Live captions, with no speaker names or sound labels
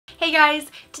Hey guys,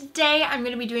 today I'm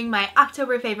going to be doing my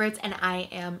October favorites and I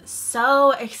am so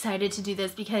excited to do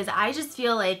this because I just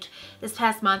feel like this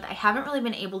past month I haven't really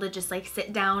been able to just like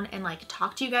sit down and like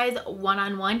talk to you guys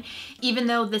one-on-one, even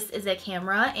though this is a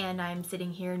camera and I'm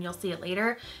sitting here and you'll see it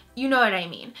later. You know what I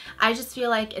mean. I just feel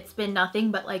like it's been nothing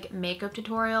but like makeup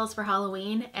tutorials for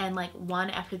Halloween and like one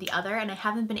after the other, and I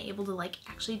haven't been able to like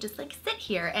actually just like sit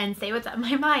here and say what's on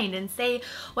my mind and say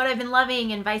what I've been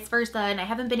loving and vice versa, and I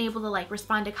haven't been able to like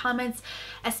respond to comments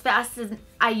as fast as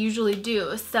I usually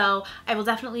do. So I will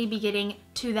definitely be getting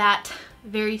to that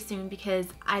very soon because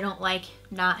I don't like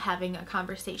not having a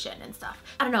conversation and stuff.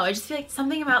 I don't know, I just feel like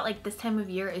something about like this time of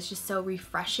year is just so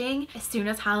refreshing. As soon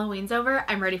as Halloween's over,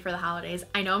 I'm ready for the holidays.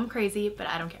 I know I'm crazy, but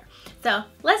I don't care. So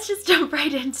let's just jump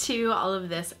right into all of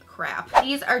this crap.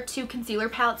 These are two concealer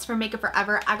palettes from Makeup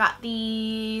Forever. I got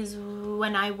these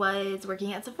when I was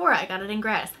working at Sephora. I got it in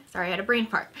gratis. Sorry, I had a brain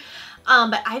fart.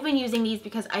 But I've been using these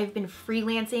because I've been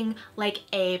freelancing like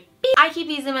a beast. I keep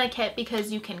these in my kit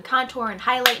because you can contour and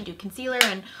highlight and do concealer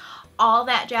and all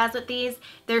that jazz with these.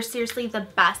 They're seriously the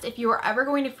best. If you are ever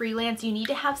going to freelance, you need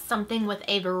to have something with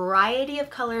a variety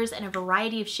of colors and a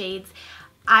variety of shades.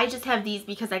 I just have these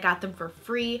because I got them for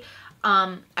free.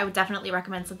 I would definitely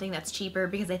recommend something that's cheaper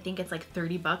because I think it's like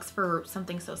 30 bucks for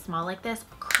something so small like this.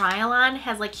 Kryolan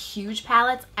has like huge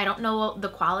palettes. I don't know the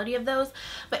quality of those,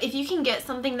 but if you can get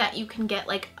something that you can get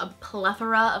like a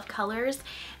plethora of colors,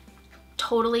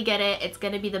 totally get it. It's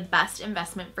gonna be the best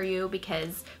investment for you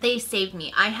because they saved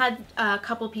me. I had a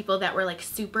couple people that were like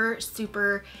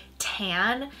super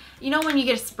tan. You know when you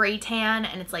get a spray tan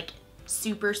and it's like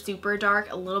super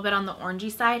dark, a little bit on the orangey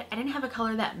side? I didn't have a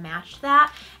color that matched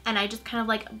that, and I just kind of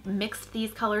like mixed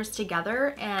these colors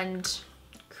together and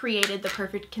created the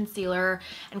perfect concealer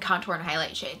and contour and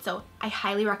highlight shade. So I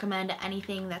highly recommend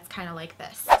anything that's kind of like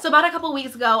this. So about a couple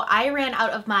weeks ago, I ran out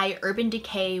of my Urban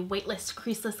Decay Weightless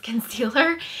Creaseless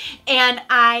Concealer, and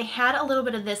I had a little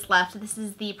bit of this left. This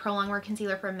is the Pro Longwear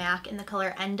Concealer from MAC in the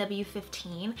color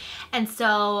NW15. And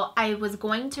so I was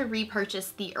going to repurchase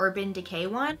the Urban Decay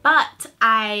one, but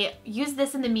I used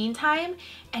this in the meantime,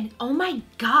 and oh my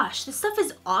gosh, this stuff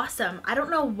is awesome. I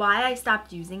don't know why I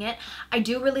stopped using it. I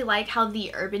do really like how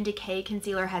the Urban Decay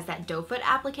concealer has that doe foot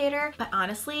applicator, but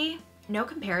honestly, no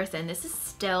comparison. This is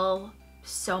still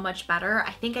so much better.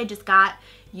 I think I just got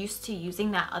used to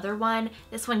using that other one.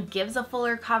 This one gives a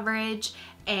fuller coverage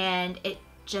and it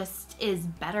just is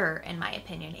better in my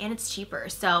opinion, and it's cheaper.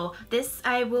 So this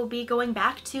I will be going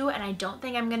back to, and I don't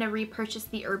think I'm gonna repurchase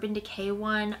the Urban Decay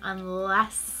one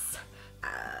unless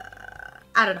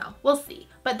I don't know, we'll see.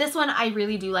 But this one I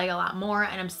really do like a lot more,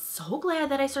 and I'm so glad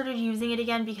that I started using it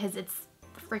again because it's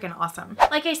freaking awesome.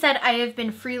 Like I said, I have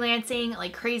been freelancing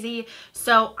like crazy,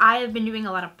 so I have been doing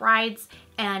a lot of brides,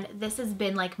 and this has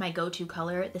been like my go-to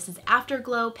color. This is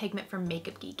Afterglow Pigment from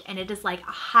Makeup Geek, and it is like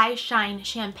a high shine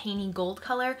champagne-y gold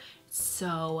color.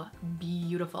 So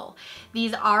beautiful.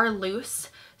 These are loose,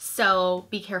 so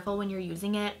be careful when you're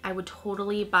using it. I would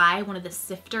totally buy one of the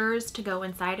sifters to go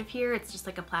inside of here. It's just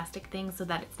like a plastic thing so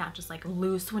that it's not just like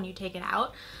loose when you take it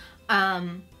out.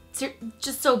 So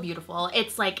just so beautiful.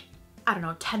 It's like, I don't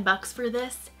know, 10 bucks for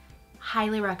this.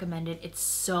 Highly recommend it. It's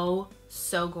so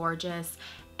gorgeous.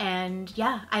 And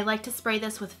yeah, I like to spray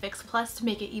this with Fix Plus to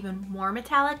make it even more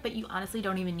metallic, but you honestly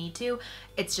don't even need to.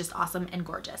 It's just awesome and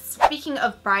gorgeous. Speaking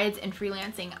of brides and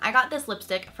freelancing, I got this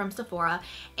lipstick from Sephora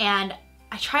and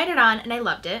I tried it on and I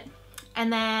loved it.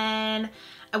 And then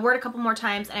I wore it a couple more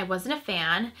times and I wasn't a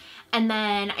fan. And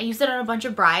then I used it on a bunch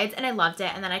of brides and I loved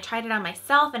it. And then I tried it on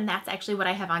myself, and that's actually what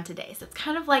I have on today. So it's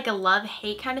kind of like a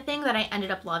love-hate kind of thing that I ended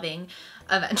up loving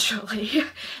eventually.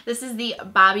 This is the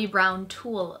Bobbi Brown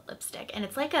Tulle lipstick, and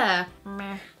it's like a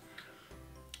meh.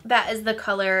 That is the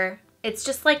color. It's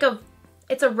just like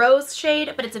it's a rose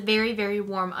shade, but it's a very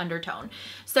warm undertone.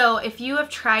 So if you have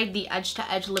tried the Edge to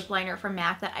Edge lip liner from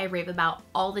MAC that I rave about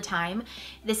all the time,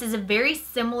 this is a very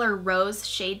similar rose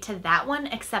shade to that one,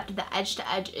 except the Edge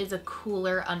to Edge is a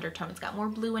cooler undertone. It's got more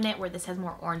blue in it, where this has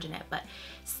more orange in it, but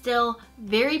still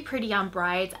very pretty on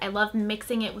brides. I love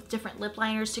mixing it with different lip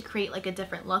liners to create like a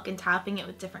different look and topping it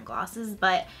with different glosses.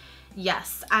 But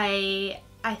yes, I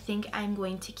think I'm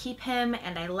going to keep him,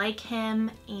 and I like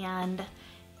him, and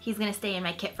he's gonna stay in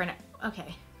my kit for now.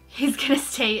 Okay, he's gonna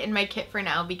stay in my kit for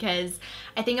now because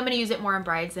I think I'm gonna use it more on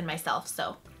brides than myself,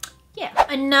 so yeah.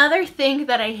 Another thing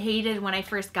that I hated when I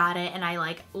first got it, and I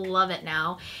like love it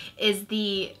now, is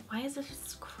the, why is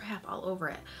this crap all over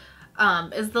it?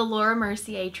 is the Laura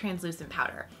Mercier translucent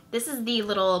powder. This is the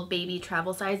little baby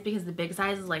travel size because the big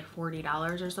size is like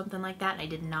 $40 or something like that, and I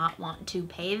did not want to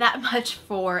pay that much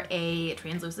for a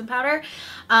translucent powder.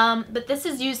 But this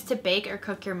is used to bake or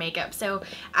cook your makeup. So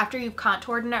after you've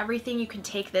contoured and everything, you can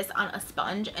take this on a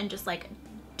sponge and just like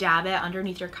dab it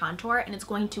underneath your contour, and it's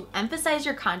going to emphasize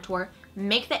your contour,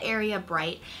 make the area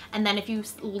bright, and then if you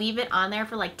leave it on there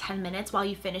for like 10 minutes while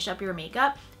you finish up your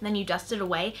makeup and then you dust it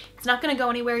away, it's not going to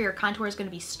go anywhere. Your contour is going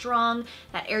to be strong.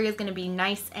 That area is going to be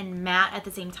nice and matte at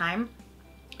the same time.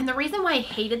 And the reason why I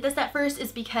hated this at first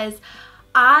is because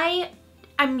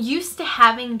I'm used to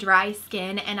having dry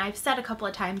skin, and I've said a couple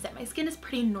of times that my skin is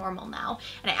pretty normal now,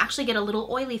 and I actually get a little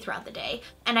oily throughout the day,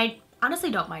 and I honestly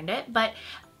don't mind it. But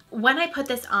when I put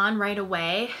this on right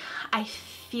away, I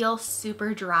feel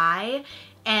super dry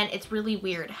and it's really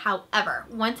weird. However,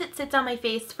 once it sits on my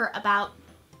face for about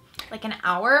like an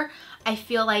hour, I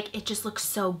feel like it just looks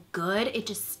so good.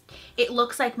 It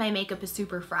looks like my makeup is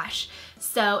super fresh.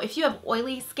 So if you have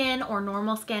oily skin or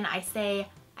normal skin, I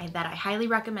highly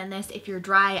recommend this. If you're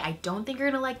dry, I don't think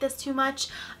you're gonna like this too much.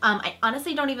 I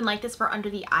honestly don't even like this for under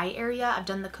the eye area. I've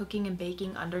done the cooking and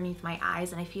baking underneath my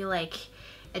eyes, and I feel like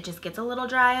it just gets a little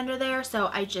dry under there, so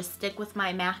I just stick with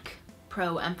my MAC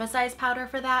Pro Emphasize powder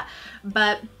for that.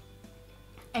 But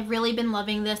I've really been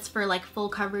loving this for like full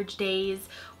coverage days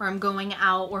where I'm going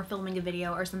out or filming a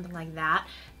video or something like that.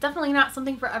 Definitely not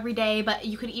something for every day, but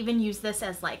you could even use this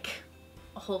as like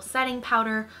a whole setting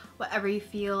powder, whatever you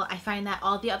feel. I find that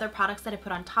all the other products that I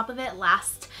put on top of it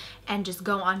last and just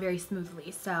go on very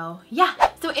smoothly. So yeah.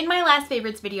 So in my last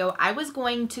favorites video, I was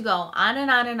going to go on and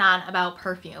on and on about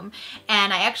perfume,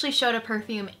 and I actually showed a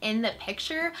perfume in the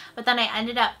picture, but then I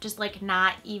ended up just like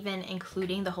not even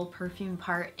including the whole perfume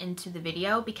part into the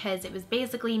video because it was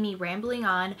basically me rambling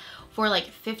on for like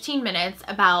 15 minutes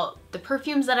about the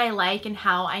perfumes that I like and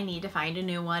how I need to find a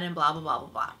new one and blah blah blah blah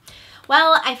blah.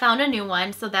 Well, I found a new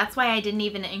one, so that's why I didn't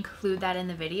even include that in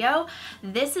the video.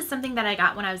 This is something that I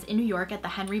got when I was in New York at the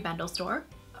Henry Bendel store.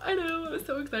 I know, I was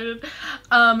so excited.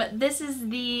 This is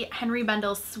the Henry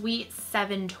Bendel Sweet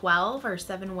 712 or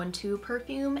 712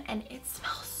 perfume, and it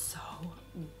smells so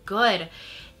good.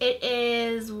 It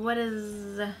is,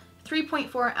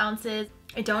 3.4 ounces.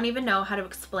 I don't even know how to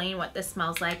explain what this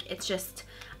smells like. It's just,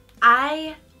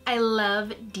 I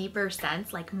love deeper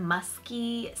scents, like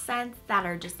musky scents that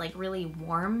are just like really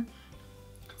warm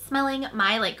smelling.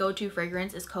 My like go-to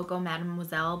fragrance is Coco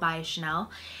Mademoiselle by Chanel,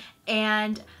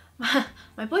 and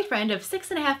my boyfriend of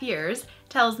 6.5 years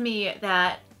tells me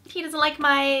that he doesn't like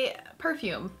my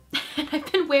perfume. And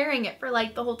I've been wearing it for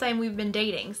like the whole time we've been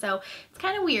dating, so it's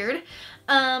kind of weird.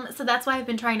 So that's why I've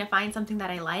been trying to find something that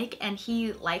I like, and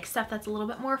he likes stuff that's a little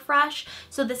bit more fresh.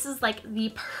 So this is like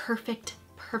the perfect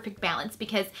balance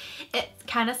because it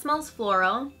kind of smells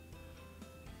floral,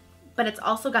 but it's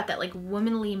also got that like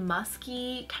womanly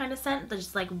musky kind of scent that's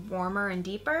just like warmer and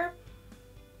deeper.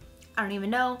 I don't even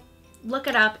know. Look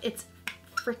it up. It's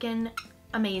freaking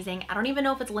amazing. I don't even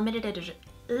know if it's limited edition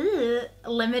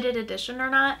or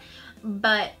not,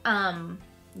 but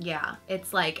yeah,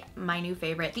 it's like my new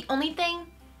favorite. The only thing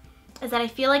is that I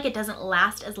feel like it doesn't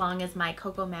last as long as my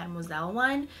Coco Mademoiselle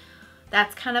one.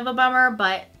 That's kind of a bummer,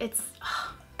 but it's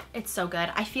so good.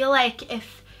 I feel like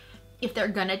if they're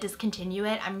gonna discontinue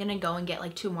it, I'm gonna go and get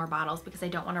like 2 more bottles because I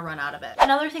don't want to run out of it.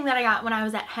 Another thing that I got when I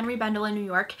was at Henry Bendel in New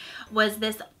York was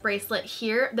this bracelet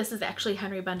here. This is actually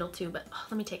Henry Bendel too, but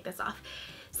let me take this off.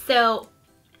 So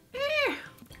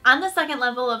on the second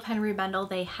level of Henry Bendel,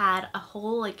 they had a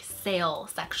whole like sale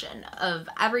section of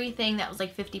everything that was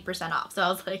like 50% off. So I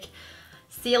was like,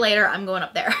 see you later, I'm going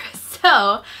up there.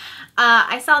 So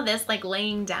I saw this like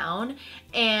laying down,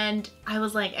 and I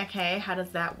was like, okay, how does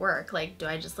that work? Like, do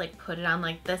I just like put it on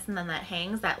like this and then that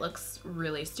hangs? That looks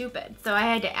really stupid. So I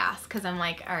had to ask because I'm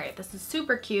like, all right, this is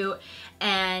super cute,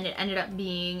 and it ended up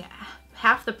being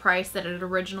half the price that it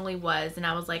originally was, and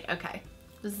I was like, okay,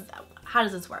 how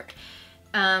does this work?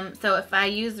 So if I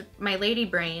use my lady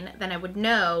brain, then I would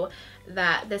know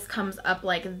that this comes up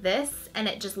like this, and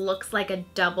it just looks like a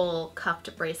double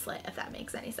cuffed bracelet, if that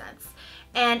makes any sense.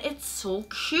 And it's so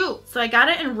cute. So I got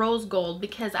it in rose gold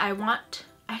because I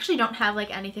actually don't have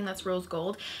like anything that's rose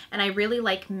gold, and I really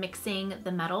like mixing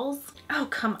the metals. Oh,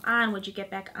 come on, would you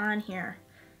get back on here?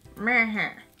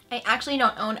 I actually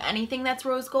don't own anything that's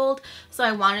rose gold, so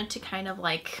I wanted to kind of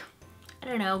like, I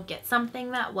don't know, get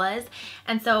something that was.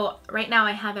 And so right now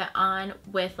I have it on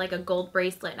with like a gold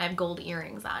bracelet, and I have gold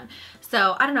earrings on.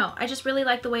 So I don't know, I just really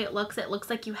like the way it looks. It looks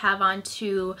like you have on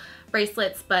 2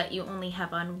 bracelets, but you only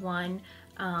have on one.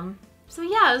 So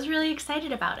yeah, I was really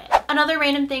excited about it. Another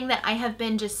random thing that I have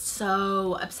been just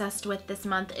so obsessed with this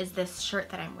month is this shirt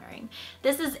that I'm wearing.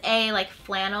 This is a like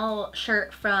flannel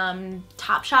shirt from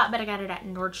Topshop, but I got it at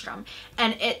Nordstrom.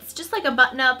 And it's just like a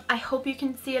button up. I hope you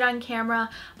can see it on camera,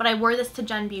 but I wore this to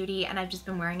Gen Beauty and I've just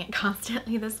been wearing it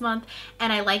constantly this month.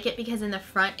 And I like it because in the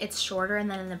front it's shorter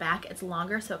and then in the back it's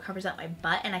longer, so it covers up my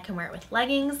butt and I can wear it with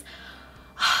leggings.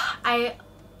 I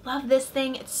love this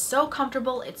thing. It's so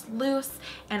comfortable, it's loose,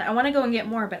 and I want to go and get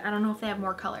more, but I don't know if they have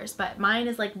more colors, but mine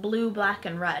is like blue, black,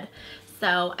 and red.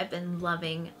 So I've been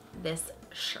loving this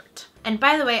shirt. And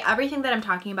by the way, everything that I'm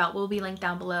talking about will be linked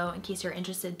down below in case you're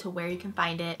interested to where you can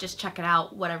find it. Just check it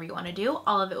out, whatever you want to do.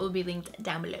 All of it will be linked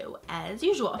down below as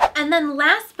usual. And then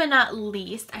last but not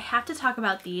least, I have to talk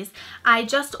about these. I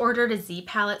just ordered a Z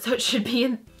palette, so it should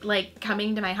be like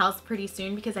coming to my house pretty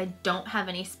soon because I don't have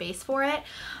any space for it.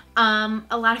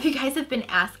 A lot of you guys have been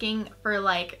asking for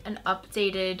like an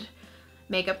updated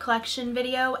makeup collection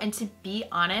video, and to be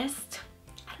honest,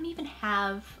 I don't even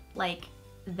have like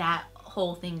that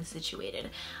whole thing situated.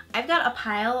 I've got a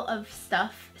pile of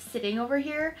stuff sitting over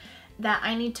here that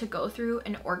I need to go through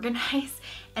and organize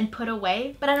and put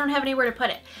away, but I don't have anywhere to put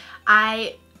it.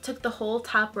 I took the whole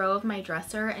top row of my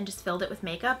dresser and just filled it with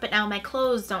makeup, but now my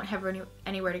clothes don't have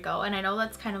anywhere to go, and I know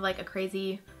that's kind of like a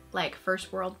crazy like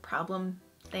first world problem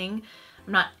thing.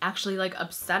 I'm not actually like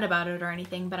upset about it or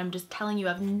anything, but I'm just telling you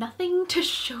I have nothing to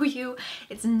show you.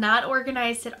 It's not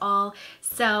organized at all.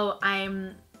 So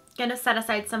I'm gonna set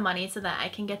aside some money so that I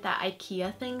can get that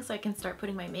IKEA thing so I can start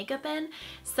putting my makeup in.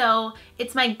 So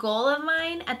it's my goal of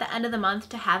mine at the end of the month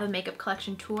to have a makeup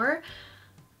collection tour.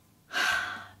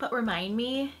 But remind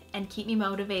me and keep me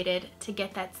motivated to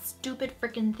get that stupid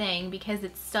freaking thing because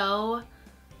it's so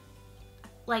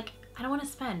like, I don't want to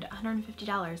spend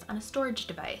 $150 on a storage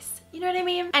device. You know what I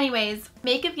mean? Anyways,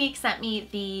 Makeup Geek sent me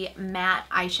the matte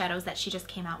eyeshadows that she just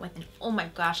came out with, and oh my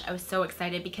gosh, I was so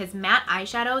excited because matte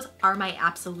eyeshadows are my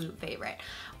absolute favorite.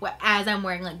 As I'm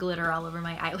wearing like glitter all over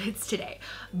my eyelids today.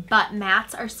 But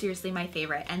mattes are seriously my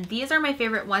favorite, and these are my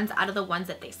favorite ones out of the ones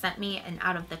that they sent me and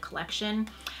out of the collection.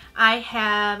 I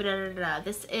have,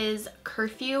 this is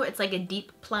Curfew. It's like a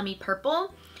deep plummy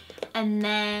purple. And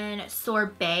then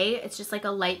Sorbet, it's just like a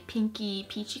light pinky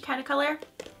peachy kind of color.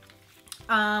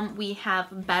 We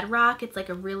have Bedrock, it's like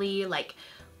a really like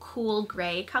cool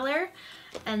gray color.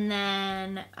 And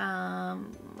then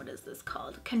what is this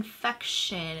called?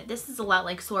 Confection. This is a lot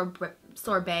like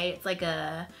Sorbet, it's like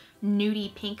a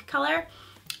nudie pink color.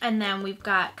 And then we've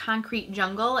got Concrete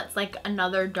Jungle, it's like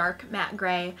another dark matte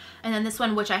gray. And then this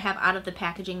one, which I have out of the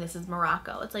packaging, this is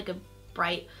Morocco. It's like a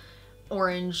bright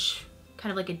orange, kind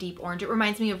of like a deep orange. It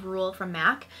reminds me of Rule from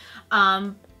MAC.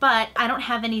 But I don't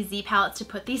have any Z palettes to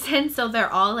put these in, so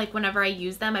they're all like whenever I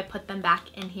use them, I put them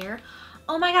back in here.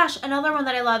 Oh my gosh, another one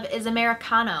that I love is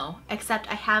Americano, except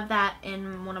I have that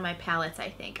in one of my palettes, I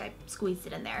think. I squeezed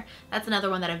it in there. That's another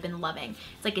one that I've been loving.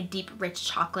 It's like a deep, rich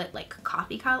chocolate, like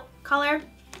coffee color.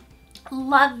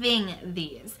 Loving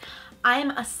these.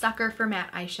 I'm a sucker for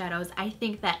matte eyeshadows. I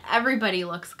think that everybody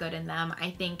looks good in them.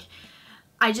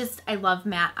 I love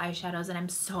matte eyeshadows, and I'm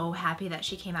so happy that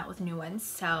she came out with new ones.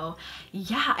 So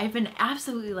yeah, I've been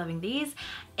absolutely loving these,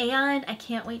 and I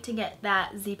can't wait to get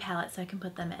that Z palette so I can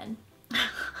put them in.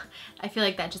 I feel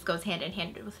like that just goes hand in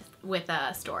hand with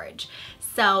storage.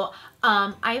 So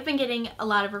I've been getting a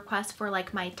lot of requests for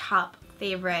like my top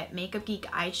favorite Makeup Geek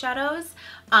eyeshadows,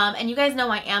 and you guys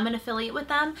know I am an affiliate with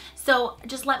them, so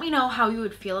just let me know how you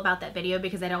would feel about that video,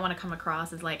 because I don't want to come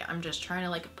across as like I'm just trying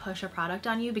to like push a product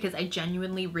on you, because I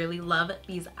genuinely really love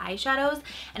these eyeshadows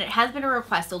and it has been a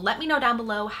request. So let me know down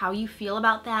below how you feel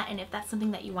about that and if that's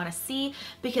something that you want to see,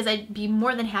 because I'd be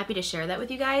more than happy to share that with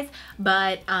you guys.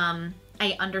 But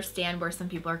I understand where some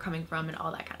people are coming from and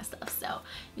all that kind of stuff. So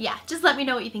yeah, just let me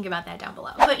know what you think about that down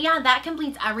below. But yeah, that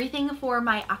completes everything for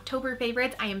my October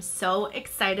favorites. I am so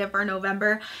excited for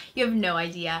November. You have no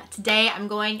idea. Today I'm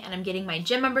going and I'm getting my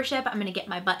gym membership. I'm gonna get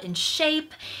my butt in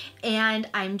shape, and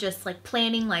I'm just like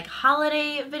planning like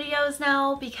holiday videos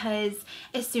now, because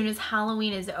as soon as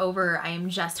Halloween is over, I am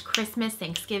just Christmas,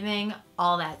 Thanksgiving,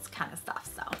 all that kind of stuff.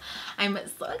 So I'm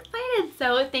so excited.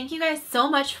 So thank you guys so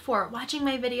much for watching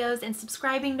my videos and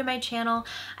subscribing to my channel.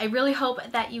 I really hope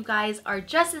that you guys are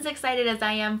just as excited as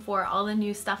I am for all the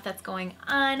new stuff that's going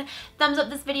on. Thumbs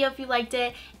up this video if you liked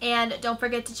it, and don't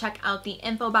forget to check out the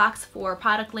info box for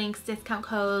product links, discount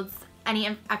codes,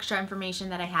 any extra information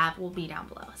that I have will be down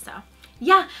below. So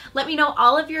yeah, let me know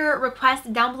all of your requests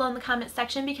down below in the comment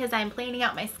section, because I'm planning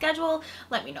out my schedule.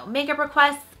 Let me know makeup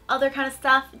requests, other kind of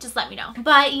stuff, just let me know.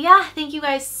 But yeah, thank you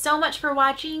guys so much for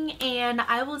watching, and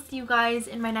I will see you guys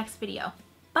in my next video.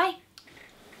 Bye!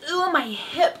 Ooh, my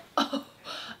hip. Oh,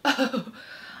 oh.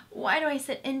 Why do I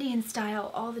sit Indian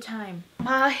style all the time?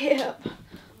 My hip.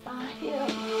 My hip.